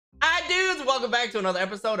dudes, welcome back to another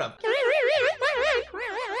episode of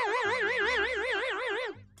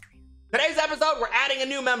today's episode. We're adding a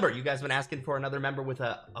new member. You guys have been asking for another member with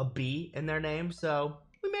a B in their name, so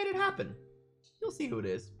we made it happen. You'll see who it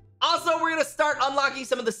is. Also, we're gonna start unlocking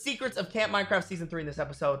some of the secrets of Camp Minecraft Season 3 in this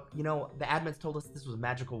episode. You know, the admins told us this was a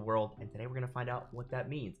magical world, and today we're gonna find out what that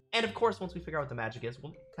means. And of course, once we figure out what the magic is,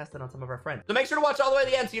 we'll test it on some of our friends. So make sure to watch all the way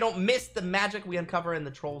to the end so you don't miss the magic we uncover and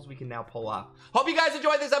the trolls we can now pull off. Hope you guys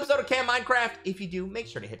enjoyed this episode of Camp Minecraft. If you do, make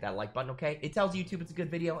sure to hit that like button, okay? It tells YouTube it's a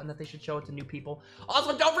good video and that they should show it to new people.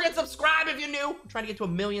 Also, don't forget to subscribe if you're new. We're trying to get to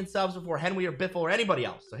 1 million subs before Henry or Biffle or anybody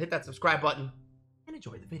else. So hit that subscribe button and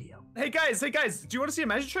enjoy the video. Hey guys, do you want to see a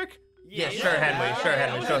magic trick? Yeah, sure, Henry. Sure,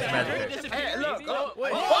 Henry. Show us some magic. Hey, look. Whoa!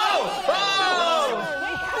 Whoa!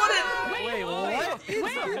 Wait, what? Wait,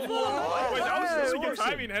 that was such a good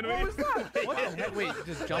timing, Henry. What was that? Wait,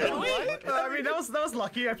 just jump on it? I mean, that was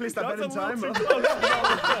lucky. I placed that bet in time. Oh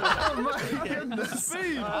my goodness.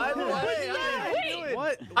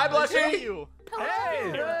 What? Hi, Blushy.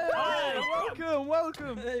 Hey!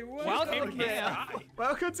 Welcome. Hey, Welcome to camp.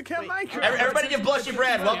 Welcome to Camp Minecraft. Everybody give Blushy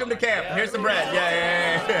bread. Welcome to camp. Here's some bread.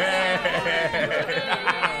 Yeah.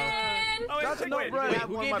 That's no bread. Wait,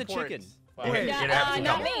 who gave the chicken? Wait, not me.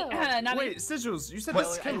 Not me. Wait, Sigils, you said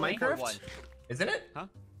this is Camp Minecraft? Isn't it? Huh?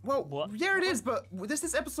 Well, yeah, it is, but this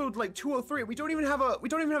is episode like 203. We don't even have a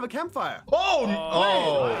campfire. Oh,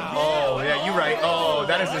 yeah, you're right. Oh,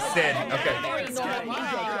 that is a sin. Okay.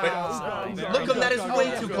 Wait, look, that is way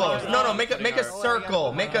too close. No, make a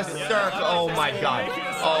circle. Make a circle. Oh my god.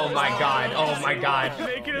 Oh my god. Oh my god.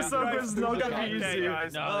 Making a circle is not gonna be easy.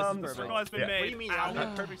 No, this circle has been made.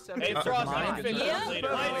 Hey,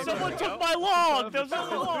 Someone took my log. There's no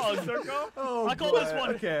log. Oh, I call this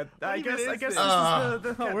one. Okay, I guess this is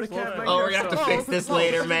the we're gonna have to fix this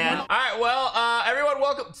later, man. All right, well, everyone,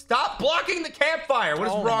 welcome. Stop blocking the campfire. What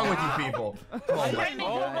is wrong with you people? Oh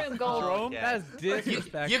my god. That's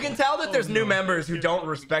disrespectful. You can tell that there's new members who don't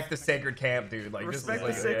respect the sacred camp, dude. Like, Respect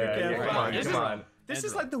this is the like, sacred camp. Come on. This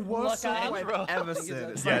is like the worst circle I've ever seen.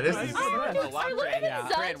 Yeah, this is. Sorry,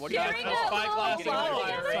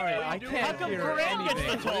 I can't hear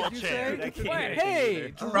anything. Tall chair.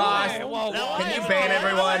 Hey, Ross, can you ban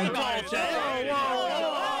everyone?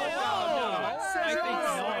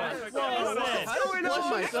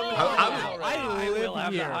 I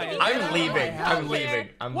live here. I'm leaving.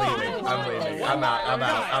 I'm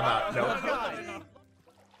out. No.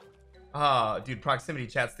 Oh, dude, proximity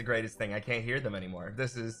chat's the greatest thing. I can't hear them anymore.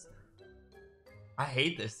 I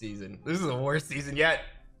hate this season. This is the worst season yet.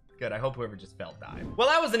 Good, I hope whoever just fell died. Well,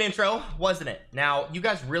 that was an intro, wasn't it? Now, you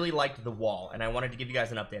guys really liked the wall, and I wanted to give you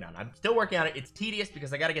guys an update on it. I'm still working on it. It's tedious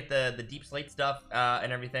because I gotta get the deep slate stuff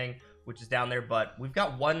and everything, which is down there, but we've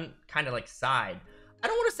got one kind of like side. I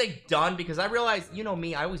don't want to say done because I realize, you know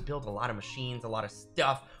me, I always build a lot of machines, a lot of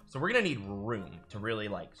stuff. So we're going to need room to really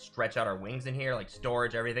like stretch out our wings in here, like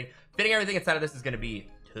storage, everything. Fitting everything inside of this is going to be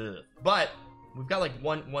tough. But we've got like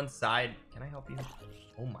one side. Can I help you?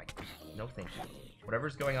 Oh my God. No, thank you.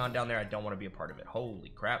 Whatever's going on down there, I don't want to be a part of it. Holy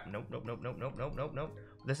crap. Nope.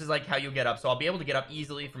 This is like how you get up. So I'll be able to get up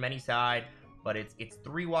easily from any side, but it's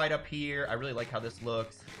 3 wide up here. I really like how this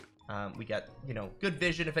looks. We got, you know, good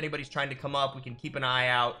vision. If anybody's trying to come up, we can keep an eye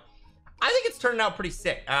out. I think it's turning out pretty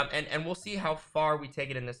sick. And we'll see how far we take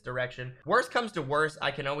it in this direction. Worst comes to worst,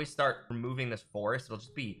 I can always start removing this forest. It'll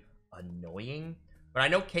just be annoying. But I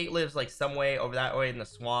know Kate lives like some way over that way in the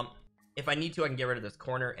swamp. If I need to, I can get rid of this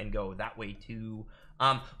corner and go that way too.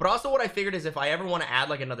 But also what I figured is if I ever want to add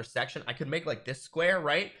like another section, I could make like this square,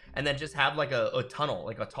 right? And then just have like a tunnel,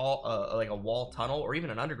 like a tall, like a wall tunnel or even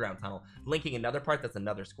an underground tunnel linking another part that's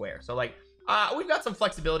another square. So like, we've got some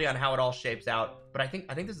flexibility on how it all shapes out, but I think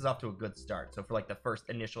this is off to a good start. So for like the first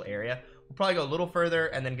initial area, we'll probably go a little further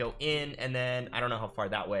and then go in, and then I don't know how far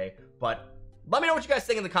that way, but let me know what you guys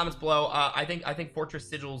think in the comments below. I think Fortress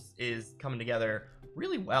Sigils is coming together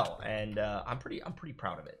really well, and I'm pretty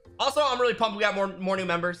proud of it. Also, I'm really pumped we got more new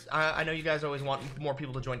members. I know you guys always want more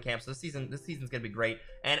people to join camp, so this season's gonna be great,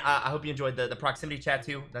 and I hope you enjoyed the proximity chat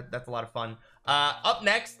too. That's a lot of fun. Up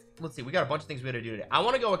next, let's see, we got a bunch of things we gotta do today. I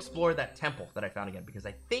want to go explore that temple that I found again because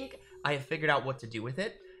I think I have figured out what to do with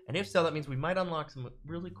it. And if so, that means we might unlock some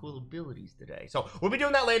really cool abilities today. So we'll be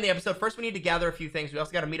doing that later in the episode. First, we need to gather a few things. We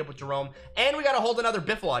also got to meet up with Jerome, and we got to hold another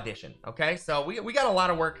Biffle audition. Okay, so we got a lot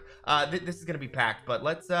of work. This is gonna be packed. But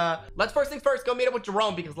let's first things first, go meet up with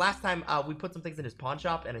Jerome because last time we put some things in his pawn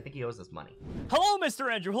shop, and I think he owes us money. Hello,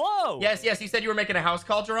 Mr. Andrew. Hello. Yes. You said you were making a house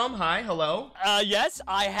call, Jerome. Hi. Hello. Yes,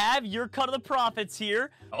 I have your cut of the profits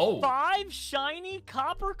here. Oh. 5 shiny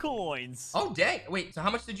copper coins. Oh, dang. Wait. So how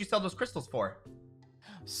much did you sell those crystals for?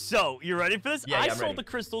 So, you ready for this? Yeah, I I'm sold ready. the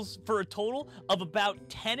crystals for a total of about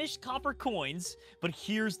 10-ish copper coins, but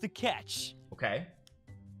here's the catch. Okay.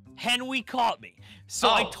 Henry caught me. So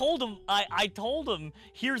I Oh. told him, I told him,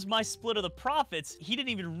 here's my split of the profits. He didn't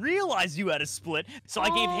even realize you had a split. So I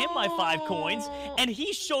gave him my 5 coins, and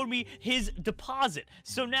he showed me his deposit.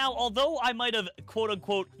 So now, although I might have, quote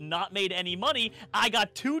unquote, not made any money, I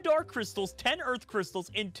got 2 dark crystals, 10 earth crystals,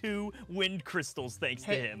 and 2 wind crystals, thanks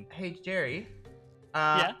to him. Hey, Jerry.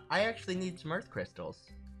 Yeah? I actually need some earth crystals.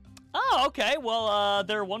 Oh, okay. Well,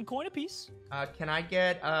 they're 1 coin apiece. Can I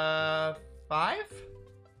get 5?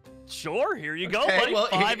 Sure, here you go, Okay, buddy. well,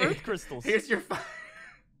 5 earth crystals. Here's your 5.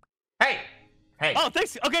 Hey. Oh,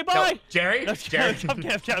 thanks. Okay, No, bye. Jerry. I'm Jerry.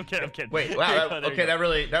 kidding. Wait. Wow. There you Okay.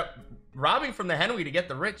 go. That robbing from the Henry to get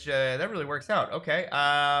the rich. That really works out. Okay.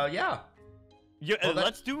 Yeah. Yeah, Well, that-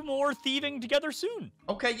 let's do more thieving together soon.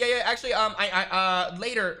 Okay. Yeah. Actually, I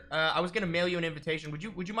later, I was gonna mail you an invitation.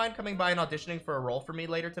 Would you mind coming by and auditioning for a role for me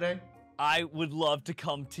later today? I would love to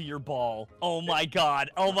come to your ball. Oh my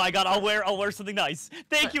god. I'll wear something nice.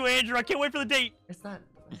 Thank you, Andrew. I can't wait for the date. It's not.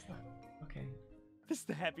 Okay. This is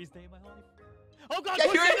the happiest day of my life. Oh god. Yeah,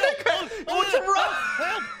 quick you're in save the- help. What's wrong?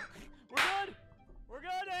 Help. We're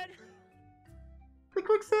good, Andrew. The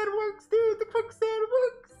quicksand works, dude. The quicksand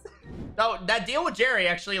works. So that deal with Jerry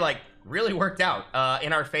actually like really worked out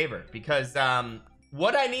in our favor because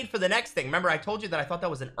what I need for the next thing. Remember, I told you that I thought that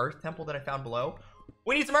was an earth temple that I found below.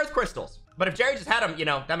 We need some earth crystals. But if Jerry just had them, you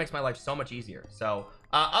know, that makes my life so much easier. So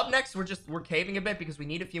up next, we're caving a bit because we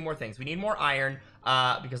need a few more things. We need more iron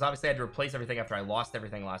because obviously I had to replace everything after I lost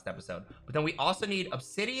everything last episode. But then we also need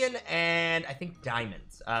obsidian and I think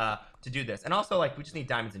diamonds to do this. And also, like, we just need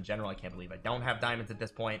diamonds in general. I can't believe I don't have diamonds at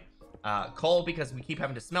this point. Coal because we keep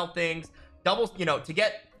having to smelt things. Doubles, you know, to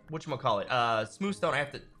get, whatchamacallit, smooth stone, I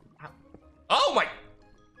have to... Oh my...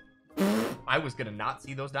 I was gonna not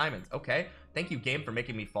see those diamonds. Okay. Thank you, game, for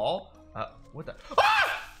making me fall. What the...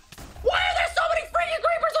 Ah! Why are there so many freaking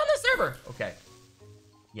creepers on this server? Okay.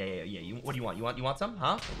 Yeah. What do you want? You want some?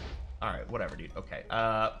 Huh? All right, whatever, dude. Okay.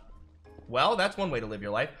 Well, that's one way to live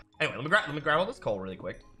your life. Anyway, let me grab all this coal really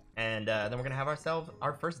quick. And then we're gonna have ourselves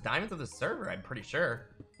our first diamonds of the server, I'm pretty sure.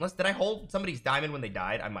 Unless, did I hold somebody's diamond when they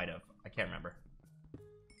died? I might have. I can't remember.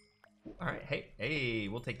 All right, hey,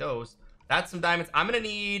 we'll take those. That's some diamonds. I'm gonna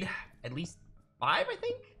need at least 5, I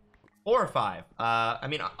think? 4 or 5. I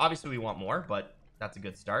mean, obviously we want more, but that's a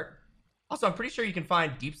good start. Also, I'm pretty sure you can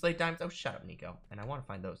find deep slate diamonds. Oh, shut up, Nico. And I want to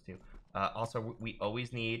find those too. Also, we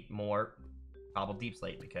always need more cobbled deep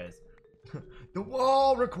slate because the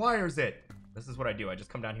wall requires it. This is what I do. I just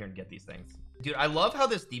come down here and get these things. Dude, I love how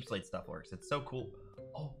this deep slate stuff works. It's so cool.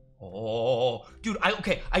 Oh, dude,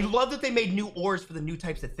 I love that they made new ores for the new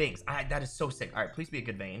types of things. That is so sick. All right, please be a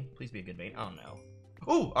good vein. Please be a good vein. Oh, no.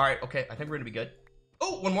 Oh, all right, okay. I think we're gonna be good.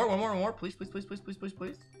 Oh, one more. Please.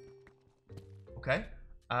 Okay.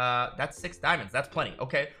 That's 6 diamonds. That's plenty.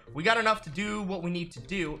 Okay, we got enough to do what we need to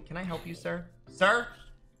do. Can I help you, sir? Sir?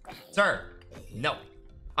 No.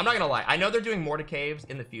 I'm not gonna lie. I know they're doing more to caves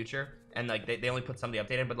in the future, and like they only put some of the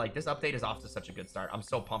update in, but like this update is off to such a good start. I'm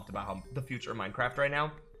so pumped about how the future of Minecraft right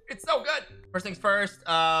now. It's so good. First things first,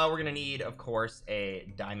 we're gonna need, of course,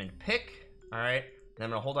 a diamond pick. All right. And I'm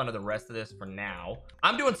gonna hold on to the rest of this for now.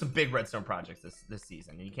 I'm doing some big redstone projects this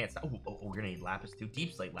season, and you can't stop. Oh, we're gonna need lapis too,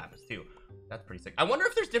 deep slate lapis too. That's pretty sick. I wonder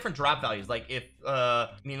if there's different drop values. Like if, I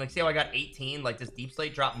mean, like, see how I got 18? Like, does deep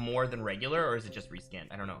slate drop more than regular, or is it just reskinned?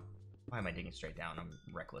 I don't know. Why am I digging straight down? I'm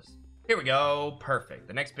reckless. Here we go. Perfect.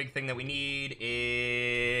 The next big thing that we need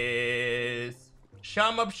is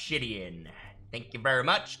some obsidian. Thank you very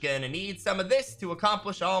much. Gonna need some of this to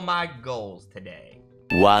accomplish all my goals today.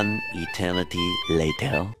 One eternity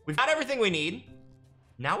later. We've got everything we need.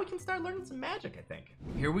 Now we can start learning some magic, I think.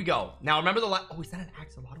 Here we go. Now remember the oh, is that an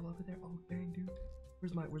axolotl over there? Oh dang, dude.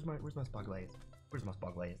 Where's my spoglaze? Where's my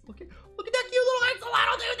spoglaze? Look at that cute little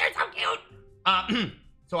axolotl, dude. They're so cute.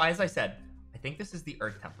 So as I said, I think this is the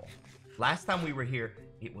Earth Temple. Last time we were here,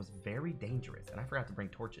 it was very dangerous, and I forgot to bring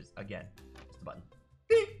torches again. Just a button.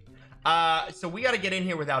 So we got to get in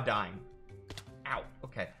here without dying. Ow.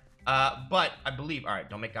 Okay. But I believe, all right,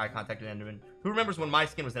 don't make eye contact with Enderman. Who remembers when my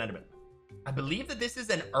skin was an Enderman? I believe that this is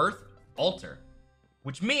an Earth altar,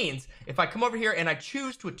 which means if I come over here and I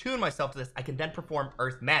choose to attune myself to this, I can then perform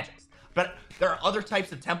Earth magics. But there are other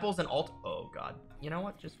types of temples and oh God. You know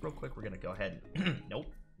what? Just real quick, we're gonna go ahead. Nope,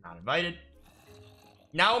 not invited.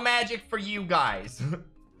 No magic for you guys.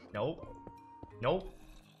 Nope.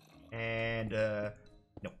 And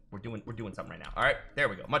no, we're doing something right now. All right, there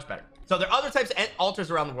we go, much better. So there are other types of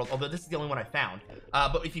altars around the world, although this is the only one I found.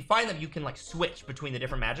 But if you find them, you can like switch between the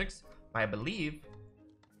different magics. I believe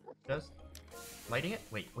just lighting it?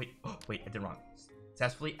 Wait. Oh, wait, I did wrong.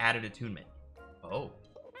 Successfully added attunement. Oh.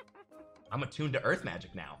 I'm attuned to earth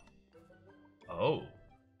magic now. Oh.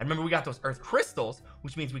 And remember, we got those earth crystals,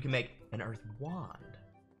 which means we can make an earth wand.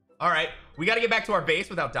 All right, we got to get back to our base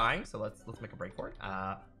without dying, so let's make a break for it.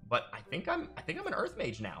 But I think I'm an earth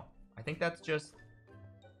mage now. I think that's just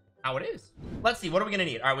how it is. Let's see, what are we gonna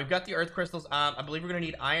need? All right, we've got the earth crystals. I believe we're gonna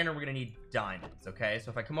need iron or we're gonna need diamonds. Okay,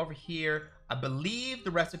 so if I come over here, I believe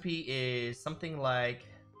the recipe is something like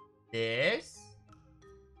this,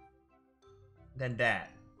 then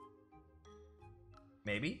that.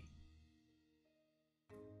 Maybe.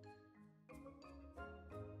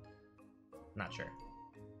 Not sure.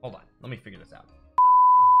 Hold on, let me figure this out.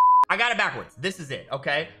 I got it backwards. This is it,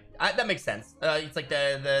 okay? That makes sense. It's like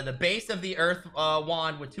the base of the earth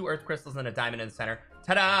wand with 2 earth crystals and a diamond in the center.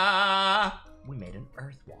 Ta-da! We made an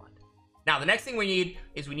earth wand. Now, the next thing we need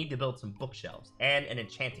is we need to build some bookshelves and an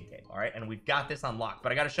enchanting table, all right? And we've got this unlocked,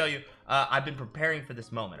 but I got to show you, I've been preparing for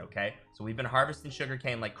this moment, okay? So we've been harvesting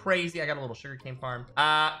sugarcane like crazy. I got a little sugarcane farm.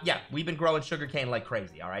 Yeah, we've been growing sugarcane like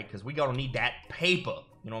crazy, all right? Because we gonna need that paper.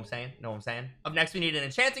 You know what I'm saying? Know what I'm saying? Up next, we need an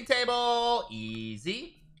enchanting table.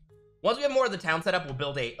 Easy. Once we have more of the town set up, we'll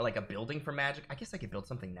build a building for magic. I guess I could build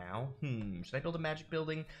something now. Should I build a magic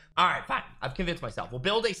building? All right, fine. I've convinced myself. We'll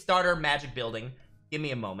build a starter magic building. Give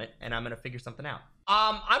me a moment, and I'm gonna figure something out.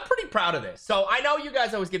 I'm pretty proud of this. So I know you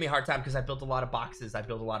guys always give me a hard time because I built a lot of boxes. I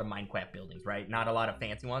built a lot of Minecraft buildings, right? Not a lot of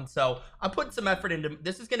fancy ones. So I put some effort into,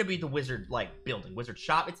 this is gonna be the wizard building, wizard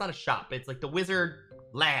shop. It's not a shop. It's like the wizard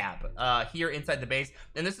lab here inside the base.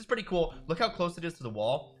 And this is pretty cool. Look how close it is to the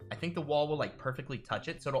wall. I think the wall will like perfectly touch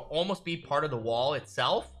it. So it'll almost be part of the wall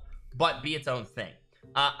itself, but be its own thing.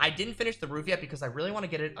 I didn't finish the roof yet because I really want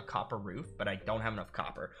to get it a copper roof, but I don't have enough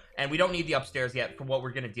copper. And we don't need the upstairs yet for what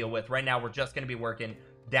we're going to deal with. Right now, we're just going to be working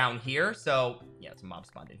down here. So, yeah, it's a mob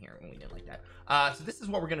spawned in here, and we didn't like that. So this is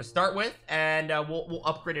what we're going to start with, and we'll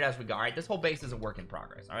upgrade it as we go. All right, this whole base is a work in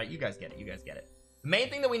progress. All right, you guys get it. You guys get it. The main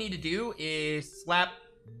thing that we need to do is slap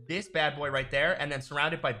this bad boy right there and then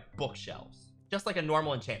surround it by bookshelves, just like a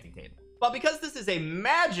normal enchanting table. But because this is a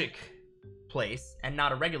magic place and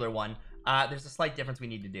not a regular one, there's a slight difference we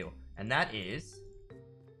need to do, and that is,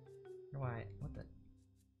 what the?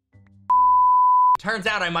 Turns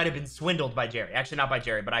out I might have been swindled by Jerry. Actually, not by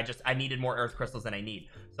Jerry, but I needed more earth crystals than I need.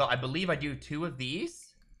 So I believe I do 2 of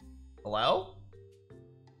these. Hello?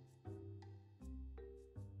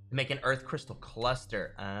 Make an earth crystal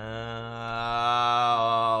cluster. Oh,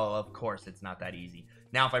 of course, it's not that easy.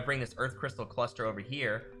 Now, if I bring this earth crystal cluster over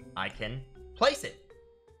here, I can place it.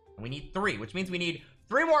 And we need 3, which means we need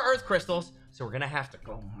 3 more earth crystals, so we're gonna have to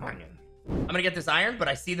go mining. I'm gonna get this iron, but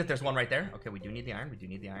I see that there's one right there. Okay, we do need the iron. We do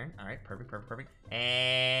need the iron. All right, perfect.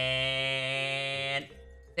 And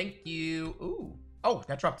thank you. Ooh. Oh,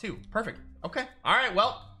 that dropped 2. Perfect. Okay. All right,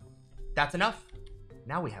 well, that's enough.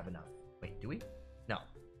 Now we have enough. Wait, do we? No.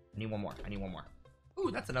 I need one more.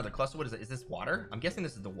 Ooh, that's another cluster. What is it? Is this water? I'm guessing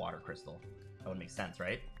this is the water crystal. That would make sense,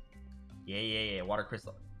 right? Yeah. Water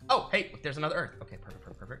crystal. Oh, hey, look, there's another earth. Okay, perfect.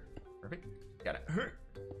 Got it.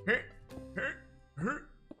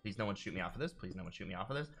 Please no one shoot me off of this.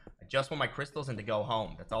 I just want my crystals and to go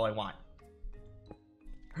home. That's all I want.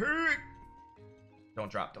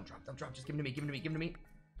 Don't drop. Just give them to me.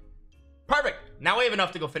 Perfect. Now we have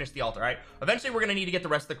enough to go finish the altar, all right? Eventually, we're going to need to get the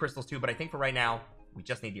rest of the crystals too, but I think for right now, we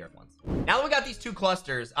just need the earth ones. Now that we got these 2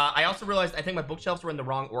 clusters, I also realized I think my bookshelves were in the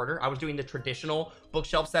wrong order. I was doing the traditional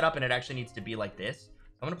bookshelf setup, and it actually needs to be like this.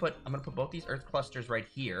 I'm gonna put both these earth clusters right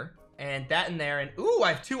here, and that in there, and ooh,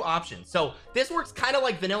 I have 2 options. So this works kind of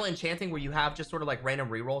like vanilla enchanting, where you have just sort of like random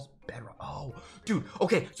rerolls. Bedrock. Oh, dude.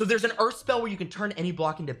 Okay, so there's an earth spell where you can turn any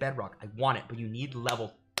block into bedrock. I want it, but you need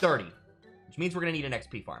level 30, which means we're gonna need an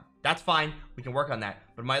XP farm. That's fine. We can work on that.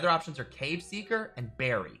 But my other options are Cave Seeker and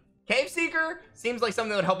Berry. Cave Seeker seems like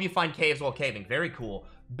something that would help you find caves while caving. Very cool.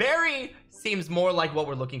 Berry seems more like what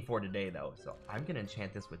we're looking for today, though. So I'm gonna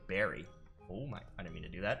enchant this with Berry. Oh my, I didn't mean to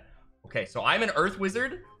do that. Okay, so I'm an earth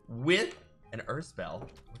wizard with an earth spell.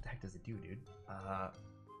 What the heck does it do, dude? I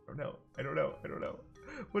don't know.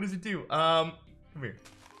 What does it do? Come here.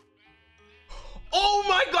 Oh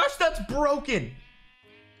my gosh, that's broken.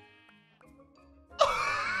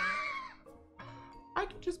 I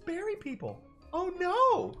can just bury people. Oh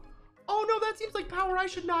no, that seems like power I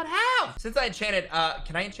should not have. Since I enchanted,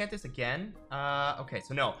 can I enchant this again? Okay,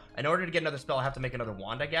 so no. In order to get another spell, I have to make another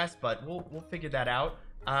wand, I guess, but we'll figure that out.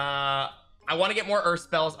 I want to get more earth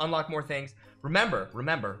spells, unlock more things.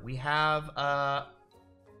 Remember, we have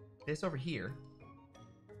this over here,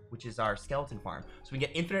 which is our skeleton farm. So we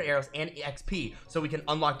get infinite arrows and XP, so we can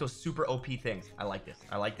unlock those super OP things. I like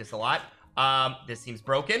this a lot. This seems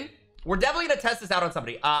broken. We're definitely gonna test this out on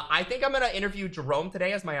somebody. I think I'm gonna interview Jerome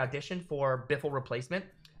today as my audition for Biffle replacement.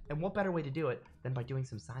 And what better way to do it than by doing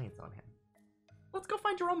some science on him? Let's go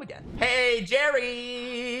find Jerome again. Hey,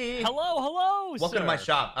 Jerry! Hello, Welcome to my sir.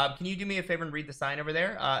 shop. Can you do me a favor and read the sign over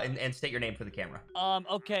there and state your name for the camera?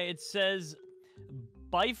 Okay, it says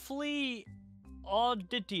Bifley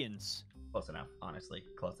Auditians. Close enough, honestly.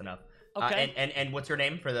 Close enough. Okay. And what's your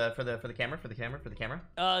name for the camera?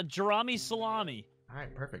 Jerami Salami. All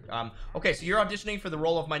right, perfect. Okay, so you're auditioning for the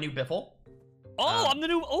role of my new Biffle. Oh, I'm the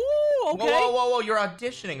new. Oh, okay. Whoa! You're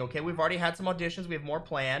auditioning. Okay, we've already had some auditions. We have more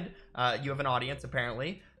planned. You have an audience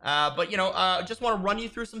apparently. But you know, just want to run you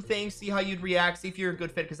through some things, see how you'd react, see if you're a good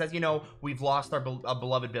fit. Because as you know, we've lost our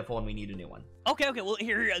beloved Biffle, and we need a new one. Okay. Well,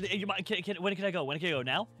 here. When can I go? When can I go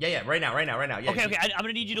now? Yeah. Right now. Yeah. Okay. I'm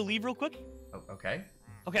gonna need you to leave real quick. Oh, okay.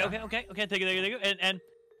 Okay. Thank you. And.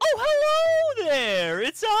 Oh, hello there!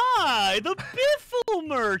 It's I, the Biffle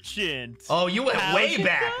merchant. Oh, you went How's way it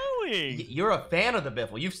back. going? You're a fan of the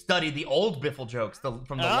Biffle. You've studied the old Biffle jokes from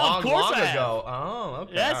the of course long I have. ago. Oh,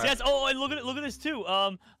 okay. Yes, all right. yes. Oh, and look at this too.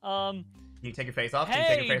 Can you take your face off? Can you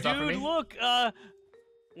Hey, take your face off for me? dude, look.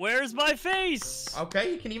 Where's my face?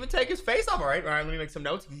 Okay, you can even take his face off. All right. Let me make some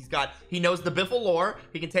notes. He knows the Biffle lore.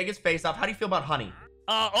 He can take his face off. How do you feel about honey?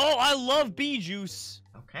 Oh, I love bee juice.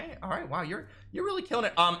 Okay. All right. Wow, you're really killing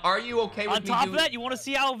it. Are you okay with On me top doing... of that, you want to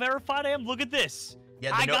see how verified I am? Look at this.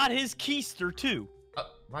 Yeah, I got his keister too.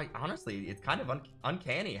 Right. Honestly, it's kind of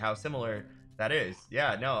uncanny how similar that is.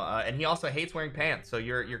 Yeah. No. And he also hates wearing pants. So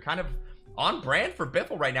you're kind of on brand for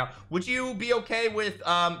Biffle right now. Would you be okay with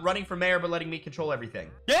running for mayor but letting me control everything?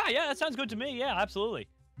 Yeah, that sounds good to me. Yeah, absolutely.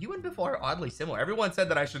 You and Biffle are oddly similar. Everyone said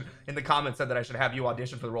that in the comments said that I should have you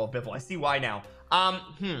audition for the role of Biffle. I see why now.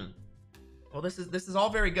 Well, this is all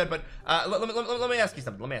very good, but let me ask you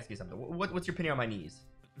something. What's your opinion on my knees?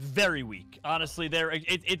 Very weak. Honestly,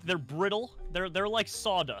 they're brittle. They're like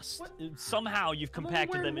sawdust. What? Somehow you've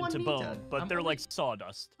compacted wearing them one into knee bone, pad. but I'm they're only- like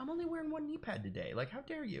sawdust. I'm only wearing one knee pad today. Like, how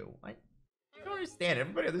dare you? I don't understand.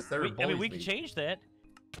 Everybody on this server I mean, we bullies can me. change that.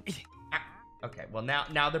 Okay, well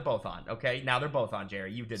now they're both on. Okay, now they're both on,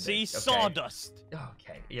 Jerry. You did See, this. Okay? sawdust.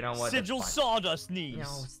 Okay, you know what? That's Sigil fine. sawdust knees. No,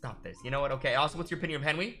 stop this. You know what? Okay. Also, what's your opinion of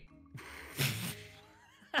Henry?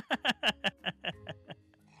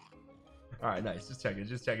 All right, nice. Just checking.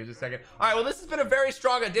 All right, well, this has been a very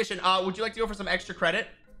strong addition. Would you like to go for some extra credit?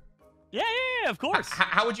 Yeah, of course.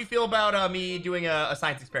 How would you feel about me doing a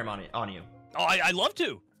science experiment on you? Oh, I'd love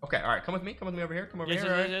to. Okay, all right, come with me over here. Come over Yes,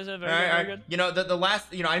 here. yes, all right. very, All right, very all right. good. You know, the last,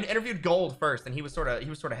 I interviewed Gold first, and he was sort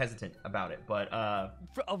of hesitant about it, but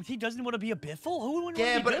Oh, he doesn't want to be a Biffle? Who would want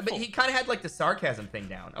yeah, to be but Biffle? he kind of had like the sarcasm thing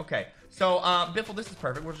down. Okay, so Biffle, this is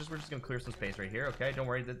perfect. We're just gonna clear some space right here. Okay, don't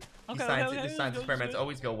worry. These science experiments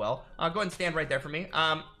always go well. Go ahead and stand right there for me.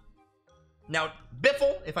 Now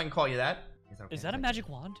Biffle, if I can call you that. Is that a magic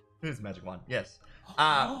wand? It is a magic wand. Yes.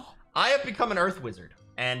 I have become an Earth wizard,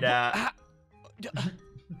 and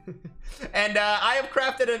and I have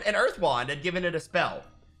crafted an Earth wand and given it a spell,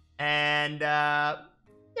 and yeah,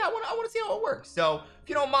 I want to see how it works. So if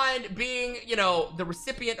you don't mind being, the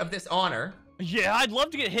recipient of this honor. Yeah, I'd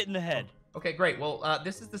love to get hit in the head. Okay, great. Well,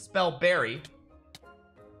 this is the spell Berry.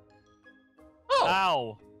 Oh,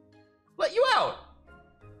 Ow. let you out.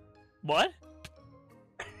 What?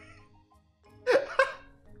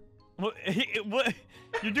 What?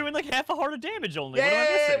 You're doing like half a heart of damage only. What am I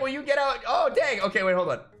Yeah, missing? well, you get out. Oh, dang. Okay, wait, hold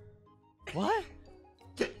on. What?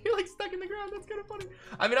 You're like stuck in the ground. That's kind of funny.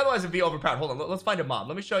 I mean, otherwise it'd be overpowered. Hold on. Let's find a mob.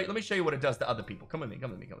 Let me show you what it does to other people. Come with me. Yeah.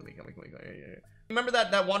 Remember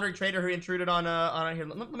that wandering trader who intruded on here?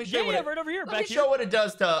 Let me show you what Yeah, right over here. Let Back me show here. what it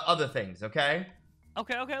does to other things. Okay.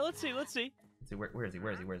 Okay. Let's see. Let's see. Where is he?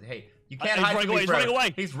 Hey, you can't He's hide running from me away, he's forever. running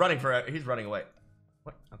away. He's running away.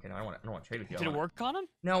 What? Okay, no, I don't want to trade with you. Did it work on him?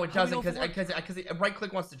 No, it How do doesn't, we know if it because right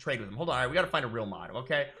click wants to trade with him. Hold on, all right, we gotta find a real mob,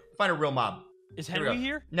 okay? Find a real mob. Is Here we Henry go.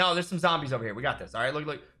 here? No, there's some zombies over here. We got this. All right, look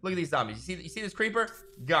at these zombies. You see this creeper?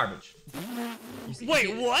 Garbage.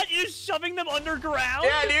 Wait, what? You're shoving them underground?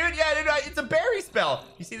 Yeah, dude. It's a berry spell.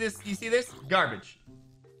 You see this? Garbage.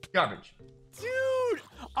 Dude,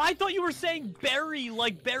 I thought you were saying bury,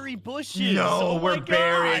 like berry bushes. No, Oh my we're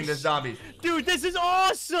burying gosh. the zombies. Dude, this is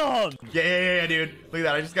awesome. Yeah, dude. Look at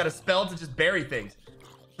that. I just got a spell to just bury things.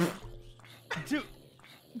 Dude,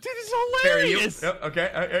 this is Bury you. hilarious. Yep,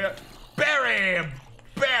 okay. Bury him.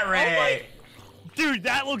 Bury. Oh my... Dude,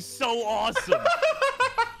 that looks so awesome.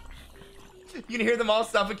 You can hear them all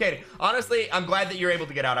suffocating. Honestly, I'm glad that you're able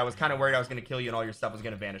to get out. I was kind of worried I was going to kill you and all your stuff was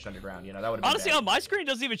going to vanish underground. That would have been Honestly, bad. on my screen, it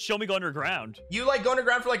doesn't even show me go underground. You like go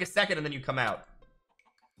underground for like a second and then you come out.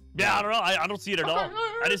 Yeah, I don't know. I don't see it at all. Okay,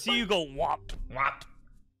 I just see you go whop. Whop.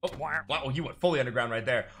 Oh, wow, you went fully underground right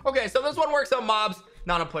there. Okay, so this one works on mobs,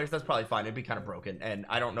 not on players. That's probably fine. It'd be kind of broken, and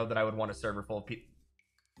I don't know that I would want a server full of people.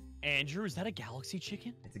 Andrew, is that a galaxy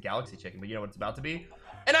chicken? It's a galaxy chicken, but you know what it's about to be?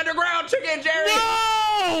 An underground chicken, Jerry!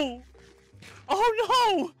 No!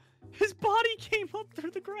 Oh no! His body came up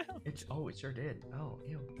through the ground. It sure did. Oh,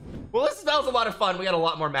 ew. Well, this was a lot of fun. We got a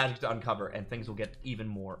lot more magic to uncover, and things will get even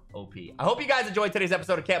more OP. I hope you guys enjoyed today's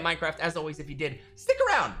episode of Camp Minecraft. As always, if you did, stick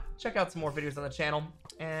around. Check out some more videos on the channel.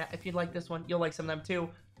 If you like this one, you'll like some of them too.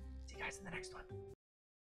 See you guys in the next one.